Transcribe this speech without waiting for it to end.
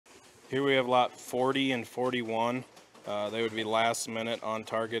Here we have lot 40 and 41. They would be last minute on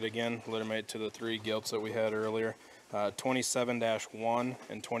target again, litter-mate to the 3 gilts that we had earlier. 27-1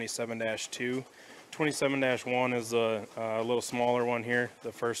 and 27-2. 27-1 is a little smaller one here,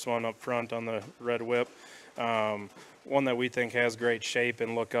 the first one up front on the red whip. One that we think has great shape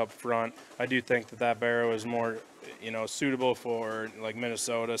and look up front. I do think that barrow is more, suitable for like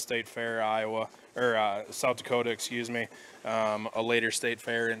Minnesota State Fair, Iowa, or South Dakota, excuse me, a later state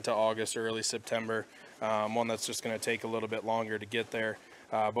fair into August, early September. One that's just going to take a little bit longer to get there,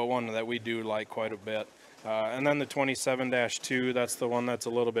 but one that we do like quite a bit. And then the 27-2, that's the one that's a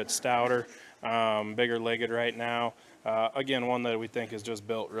little bit stouter, bigger legged right now. Again, one that we think is just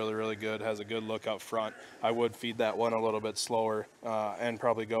built really, really good, has a good look up front. I would feed that one a little bit slower and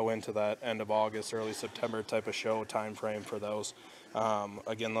probably go into that end of August, early September type of show time frame for those.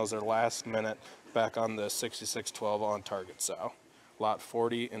 Again, those are last minute back on the 6612 on target sow, lot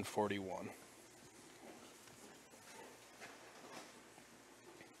 40 and 41.